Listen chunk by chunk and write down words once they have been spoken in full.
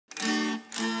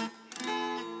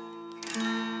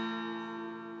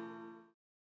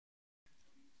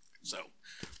So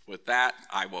with that,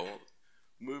 I will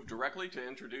move directly to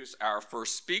introduce our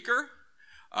first speaker,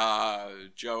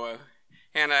 Johanna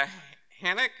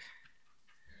Hanink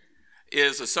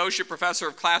is Associate Professor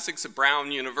of Classics at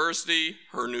Brown University.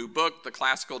 Her new book, The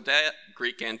Classical Debt,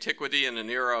 Greek Antiquity in an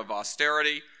Era of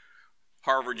Austerity,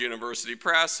 Harvard University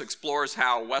Press, explores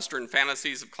how Western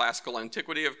fantasies of classical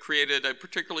antiquity have created a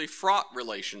particularly fraught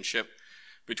relationship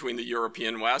between the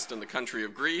European West and the country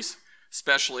of Greece,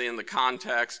 especially in the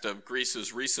context of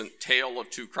Greece's recent tale of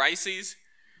two crises.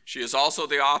 She is also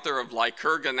the author of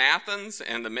Lycurg in Athens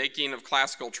and The Making of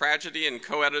Classical Tragedy, and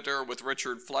co-editor with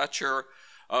Richard Fletcher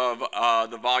of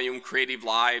the volume Creative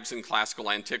Lives in Classical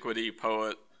Antiquity,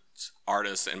 Poets,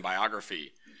 Artists, and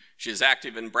Biography. She is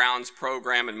active in Brown's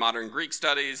program in Modern Greek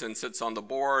Studies and sits on the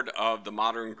board of the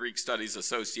Modern Greek Studies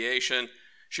Association.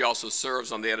 She also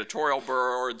serves on the editorial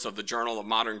boards of the Journal of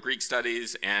Modern Greek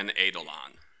Studies and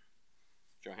Eidolon.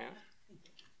 Johanna?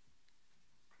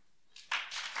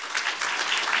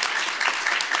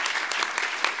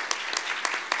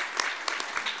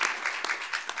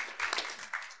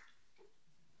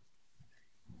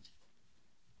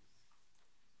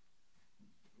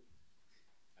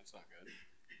 That's not good.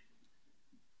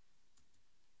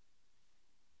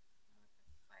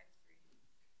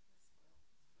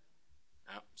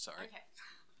 Oh, sorry. Okay.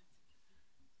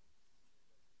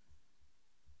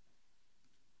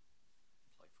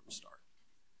 Play from start.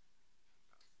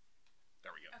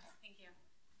 There we go. Okay, thank you.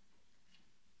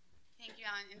 Thank you,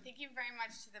 Alan, and thank you very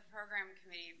much to the program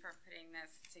committee for putting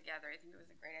this together. I think it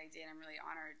was a great idea, and I'm really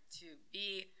honored to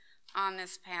be on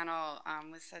this panel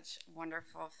with such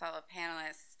wonderful fellow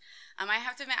panelists. I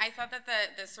have to admit, I thought that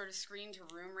the sort of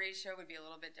screen-to-room ratio would be a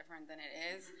little bit different than it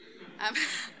is.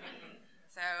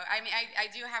 So, I mean, I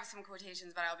do have some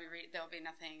quotations, but there'll be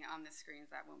nothing on the screens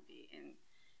that won't be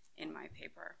in my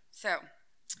paper. So,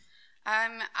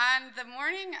 on the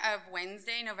morning of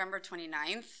Wednesday, November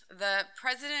 29th, the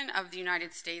President of the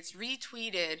United States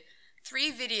retweeted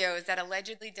 3 videos that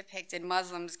allegedly depicted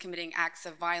Muslims committing acts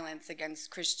of violence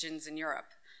against Christians in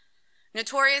Europe.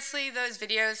 Notoriously, those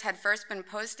videos had first been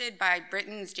posted by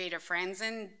Britain's Jada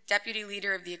Franzen, deputy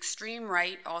leader of the extreme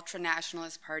right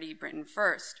ultra-nationalist party Britain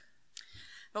First.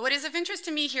 But what is of interest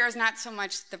to me here is not so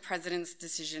much the president's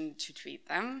decision to tweet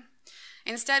them.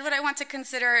 Instead, what I want to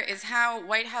consider is how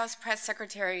White House Press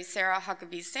Secretary Sarah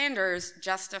Huckabee Sanders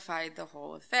justified the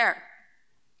whole affair.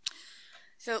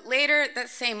 So later that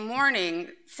same morning,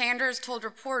 Sanders told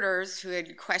reporters who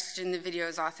had questioned the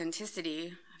video's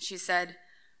authenticity, she said,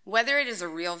 "Whether it is a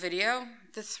real video,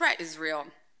 the threat is real.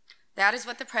 That is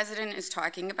what the president is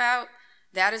talking about.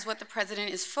 That is what the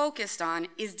president is focused on,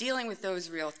 is dealing with those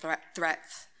real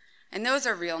threats. And those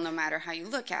are real no matter how you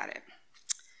look at it."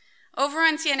 Over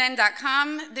on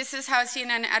CNN.com, this is how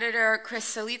CNN editor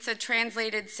Chris Salica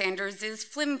translated Sanders'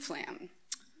 flim-flam.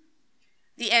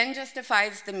 "The end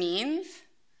justifies the means.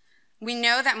 We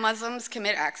know that Muslims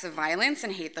commit acts of violence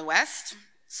and hate the West,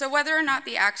 so whether or not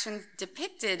the actions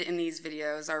depicted in these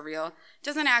videos are real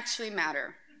doesn't actually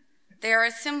matter. They are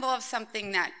a symbol of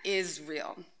something that is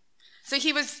real." So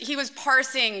he was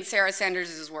parsing Sarah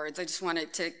Sanders' words. I just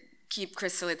wanted to keep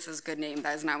Chris Salica's good name.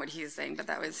 That is not what he is saying, but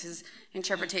that was his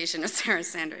interpretation of Sarah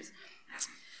Sanders.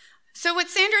 So what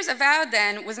Sanders avowed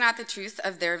then was not the truth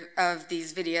of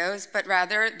these videos, but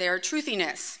rather their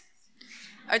truthiness,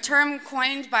 a term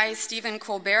coined by Stephen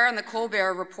Colbert on the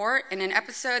Colbert Report in an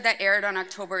episode that aired on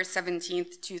October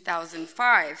 17th,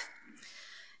 2005.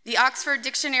 The Oxford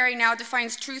Dictionary now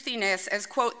defines truthiness as,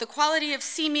 quote, "the quality of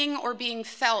seeming or being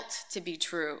felt to be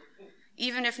true,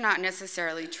 even if not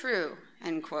necessarily true,"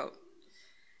 end quote.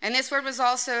 And this word was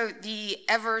also the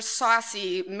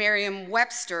ever-saucy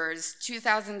Merriam-Webster's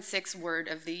 2006 word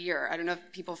of the year. I don't know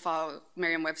if people follow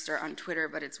Merriam-Webster on Twitter,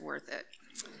 but it's worth it.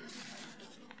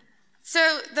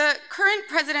 So the current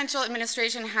presidential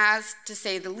administration has, to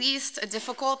say the least, a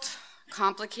difficult,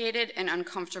 complicated, and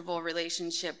uncomfortable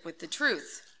relationship with the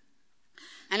truth.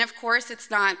 And of course, it's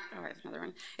not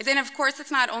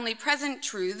only present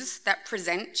truths that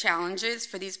present challenges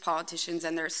for these politicians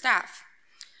and their staff.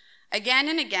 Again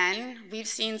and again, we've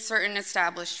seen certain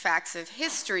established facts of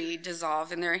history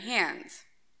dissolve in their hands.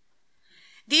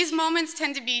 These moments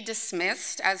tend to be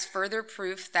dismissed as further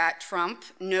proof that Trump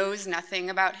knows nothing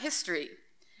about history,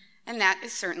 and that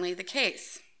is certainly the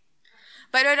case.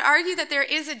 But I'd argue that there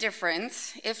is a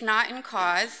difference, if not in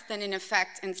cause, then in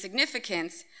effect and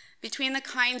significance, between the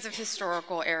kinds of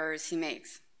historical errors he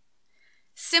makes.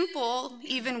 Simple,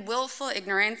 even willful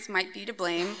ignorance might be to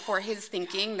blame for his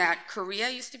thinking that Korea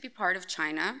used to be part of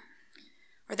China,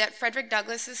 or that Frederick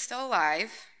Douglass is still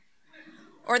alive,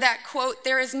 Or that, quote,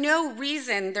 there is no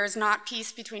reason there's not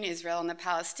peace between Israel and the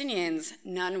Palestinians,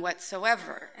 none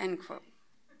whatsoever, end quote.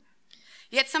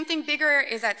 Yet something bigger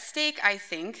is at stake, I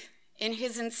think, in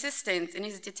his insistence, in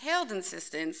his detailed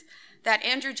insistence, that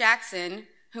Andrew Jackson,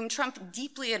 whom Trump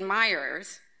deeply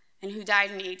admires and who died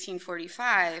in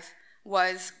 1845,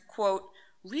 was, quote,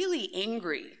 really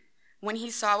angry when he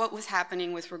saw what was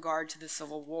happening with regard to the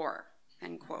Civil War,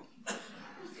 end quote.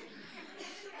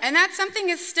 And that something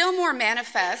is still more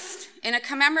manifest in a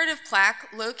commemorative plaque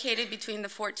located between the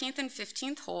 14th and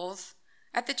 15th holes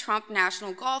at the Trump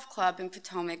National Golf Club in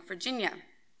Potomac, Virginia.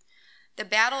 The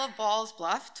Battle of Ball's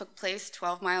Bluff took place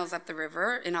 12 miles up the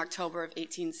river in October of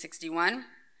 1861,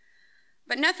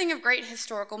 but nothing of great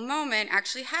historical moment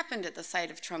actually happened at the site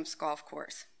of Trump's golf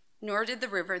course, nor did the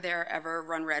river there ever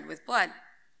run red with blood.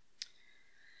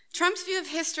 Trump's view of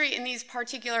history in these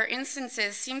particular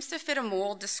instances seems to fit a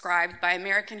mold described by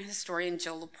American historian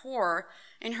Jill Lepore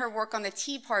in her work on the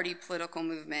Tea Party political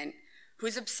movement,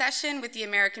 whose obsession with the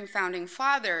American founding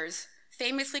fathers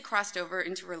famously crossed over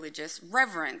into religious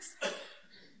reverence.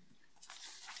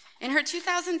 In her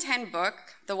 2010 book,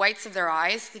 The Whites of Their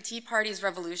Eyes, The Tea Party's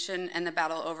Revolution and the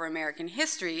Battle Over American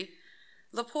History,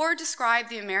 Lepore described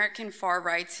the American far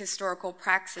right's historical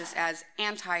praxis as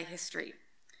anti-history.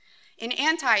 In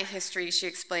anti-history, she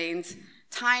explains,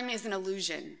 time is an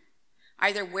illusion.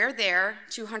 Either we're there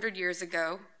 200 years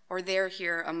ago or they're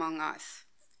here among us,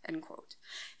 end quote.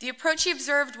 The approach she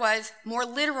observed was more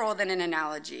literal than an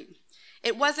analogy.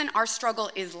 It wasn't our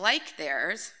struggle is like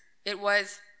theirs, it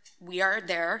was we are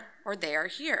there or they are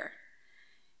here.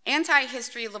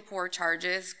 Anti-history, Lepore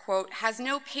charges, quote, has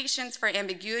no patience for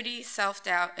ambiguity,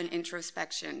 self-doubt, and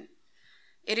introspection.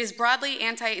 It is broadly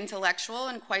anti-intellectual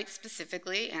and quite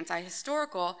specifically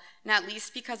anti-historical, not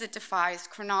least because it defies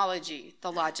chronology,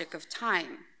 the logic of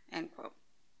time, end quote.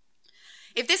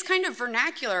 If this kind of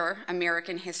vernacular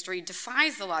American history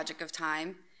defies the logic of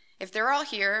time, if they're all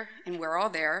here and we're all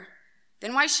there,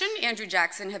 then why shouldn't Andrew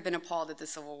Jackson have been appalled at the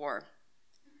Civil War?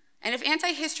 And if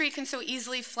anti-history can so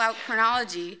easily flout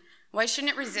chronology, why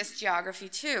shouldn't it resist geography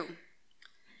too?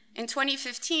 In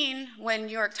 2015, when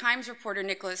New York Times reporter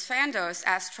Nicholas Fandos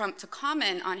asked Trump to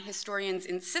comment on historians'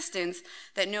 insistence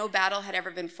that no battle had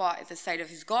ever been fought at the site of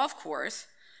his golf course,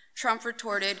 Trump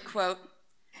retorted, quote,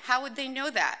 how would they know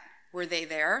that? Were they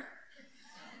there?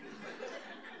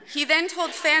 He then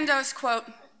told Fandos, quote,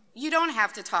 you don't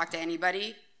have to talk to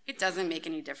anybody. It doesn't make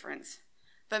any difference.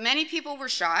 But many people were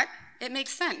shot. It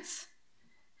makes sense.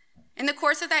 In the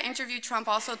course of that interview, Trump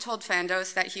also told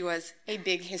Fandos that he was a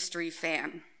big history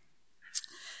fan.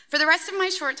 For the rest of my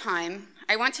short time,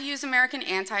 I want to use American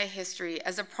anti-history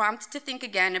as a prompt to think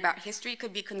again about history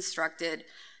could be constructed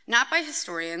not by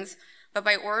historians, but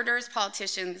by orators,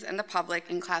 politicians, and the public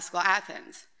in classical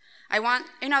Athens. I want,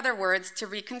 in other words, to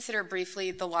reconsider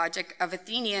briefly the logic of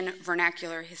Athenian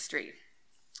vernacular history.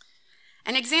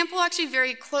 An example actually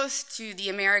very close to the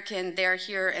American they're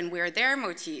here and we're there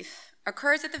motif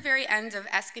occurs at the very end of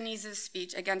Aeschines'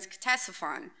 speech against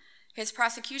Ctesiphon, his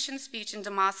prosecution speech in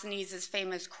Demosthenes'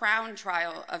 famous crown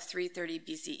trial of 330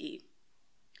 BCE.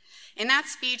 In that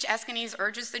speech, Aeschines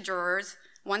urges the jurors,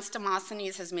 once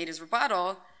Demosthenes has made his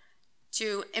rebuttal,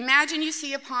 to imagine you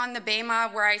see upon the bema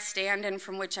where I stand and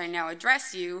from which I now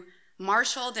address you,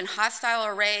 marshaled in hostile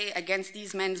array against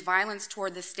these men's violence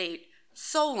toward the state,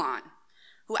 Solon,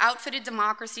 who outfitted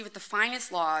democracy with the finest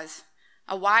laws,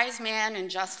 a wise man and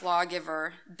just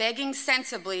lawgiver, begging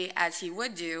sensibly, as he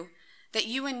would do, that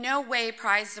you in no way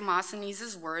prize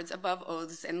Demosthenes' words above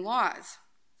oaths and laws.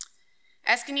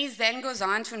 Aeschines then goes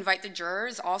on to invite the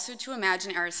jurors also to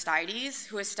imagine Aristides,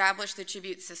 who established the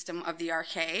tribute system of the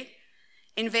Archae,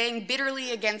 inveighing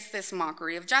bitterly against this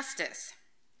mockery of justice.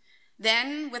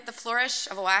 Then, with the flourish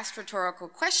of a last rhetorical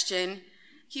question,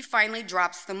 he finally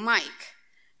drops the mic.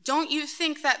 Don't you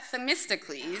think that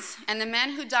Themistocles and the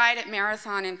men who died at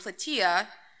Marathon and Plataea,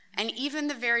 and even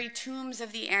the very tombs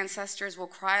of the ancestors will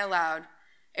cry aloud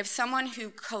if someone who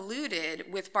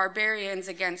colluded with barbarians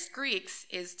against Greeks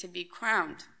is to be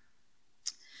crowned?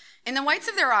 In The Whites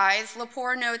of Their Eyes,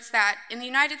 Lepore notes that in the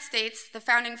United States, the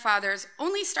founding fathers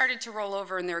only started to roll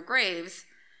over in their graves,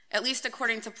 at least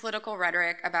according to political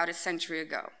rhetoric, about a century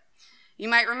ago. You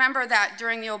might remember that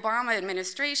during the Obama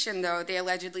administration, though, they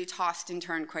allegedly tossed and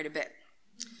turned quite a bit.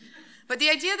 But the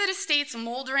idea that a state's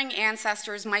moldering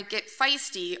ancestors might get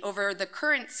feisty over the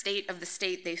current state of the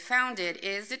state they founded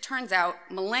is, it turns out,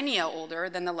 millennia older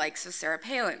than the likes of Sarah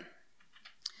Palin.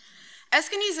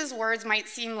 Aeschines' words might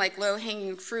seem like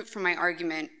low-hanging fruit for my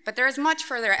argument, but there is much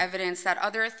further evidence that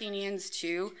other Athenians,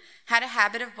 too, had a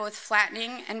habit of both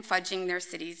flattening and fudging their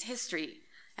city's history,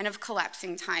 and of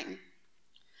collapsing time.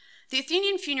 The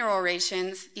Athenian funeral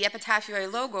orations, the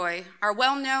epitaphioi logoi, are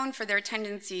well known for their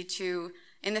tendency to,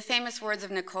 in the famous words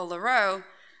of Nicole Leroux,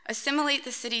 assimilate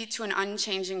the city to an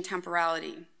unchanging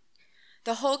temporality.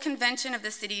 The whole convention of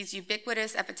the city's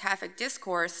ubiquitous epitaphic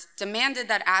discourse demanded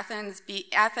that Athens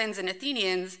and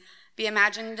Athenians be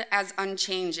imagined as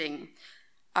unchanging,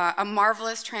 a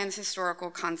marvelous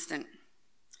transhistorical constant.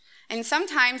 And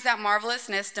sometimes that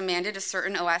marvelousness demanded a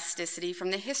certain elasticity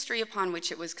from the history upon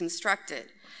which it was constructed.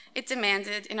 It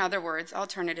demanded, in other words,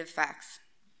 alternative facts.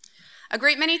 A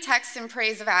great many texts in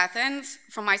praise of Athens,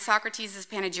 from Isocrates'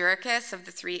 Panegyricus of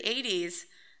the 380s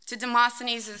to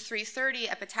Demosthenes' 330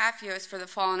 Epitaphios for the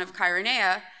fallen of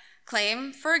Chaeronea,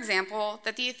 claim, for example,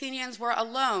 that the Athenians were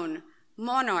alone,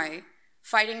 monoi,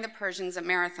 fighting the Persians at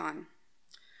Marathon.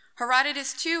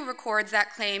 Herodotus, too, records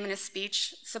that claim in a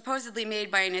speech supposedly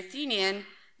made by an Athenian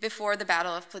before the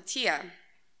Battle of Plataea.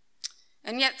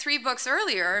 And yet 3 books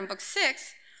earlier, in Book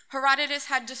 6, Herodotus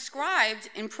had described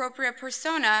in propria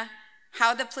persona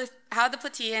how the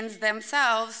Plataeans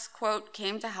themselves, quote,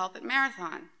 came to help at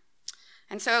Marathon.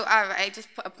 And so I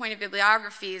just put a point of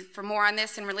bibliography. For more on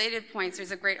this and related points,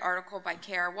 there's a great article by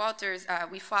K.R. Walters,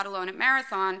 We Fought Alone at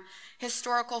Marathon,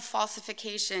 Historical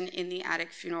Falsification in the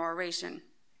Attic Funeral Oration.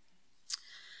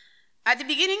 At the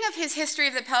beginning of his History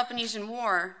of the Peloponnesian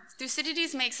War,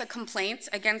 Thucydides makes a complaint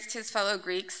against his fellow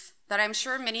Greeks that I'm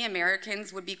sure many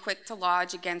Americans would be quick to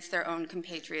lodge against their own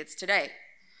compatriots today.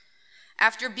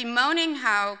 After bemoaning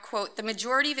how, quote, the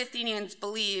majority of Athenians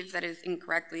believe, that is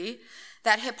incorrectly,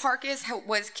 that Hipparchus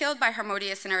was killed by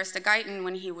Harmodius and Aristogeiton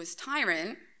when he was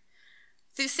tyrant,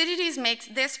 Thucydides makes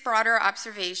this broader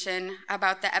observation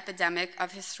about the epidemic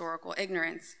of historical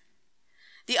ignorance.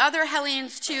 The other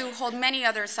Hellenes, too, hold many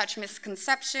other such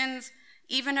misconceptions,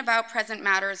 even about present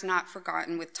matters not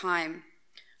forgotten with time.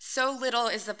 So little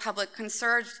is the public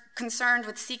concerned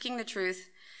with seeking the truth,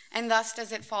 and thus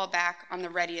does it fall back on the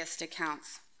readiest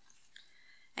accounts.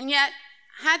 And yet,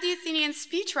 had the Athenian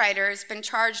speechwriters been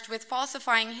charged with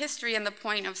falsifying history on the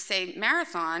point of, say,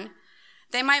 Marathon,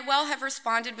 they might well have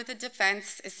responded with a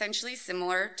defense essentially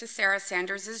similar to Sarah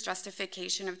Sanders'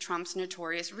 justification of Trump's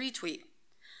notorious retweet.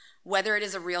 Whether it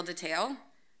is a real detail,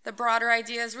 the broader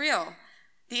idea is real.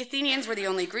 The Athenians were the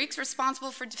only Greeks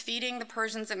responsible for defeating the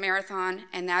Persians at Marathon,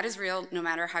 and that is real no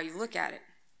matter how you look at it.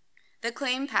 The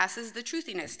claim passes the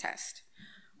truthiness test.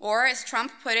 Or, as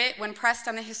Trump put it when pressed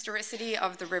on the historicity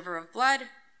of the river of blood,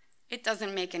 it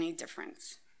doesn't make any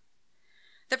difference.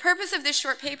 The purpose of this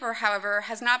short paper, however,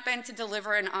 has not been to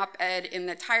deliver an op-ed in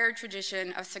the tired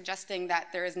tradition of suggesting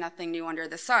that there is nothing new under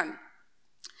the sun.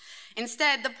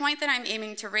 Instead, the point that I'm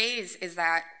aiming to raise is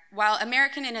that while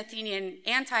American and Athenian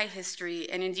anti-history,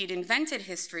 and indeed invented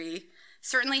history,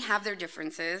 certainly have their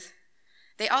differences,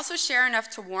 they also share enough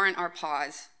to warrant our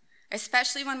pause,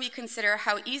 especially when we consider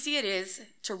how easy it is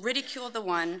to ridicule the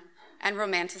one and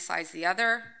romanticize the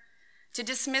other, to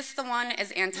dismiss the one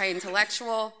as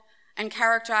anti-intellectual, and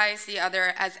characterize the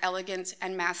other as elegant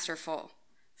and masterful,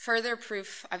 further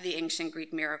proof of the ancient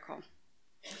Greek miracle.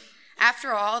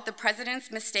 After all, the president's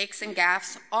mistakes and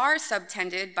gaffes are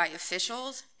subtended by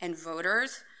officials and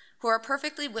voters who are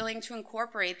perfectly willing to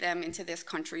incorporate them into this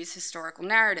country's historical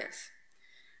narratives.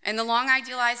 And the long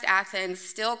idealized Athens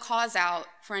still calls out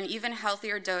for an even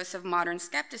healthier dose of modern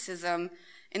skepticism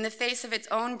in the face of its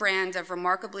own brand of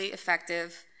remarkably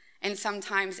effective and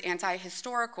sometimes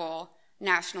anti-historical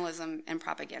nationalism and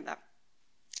propaganda.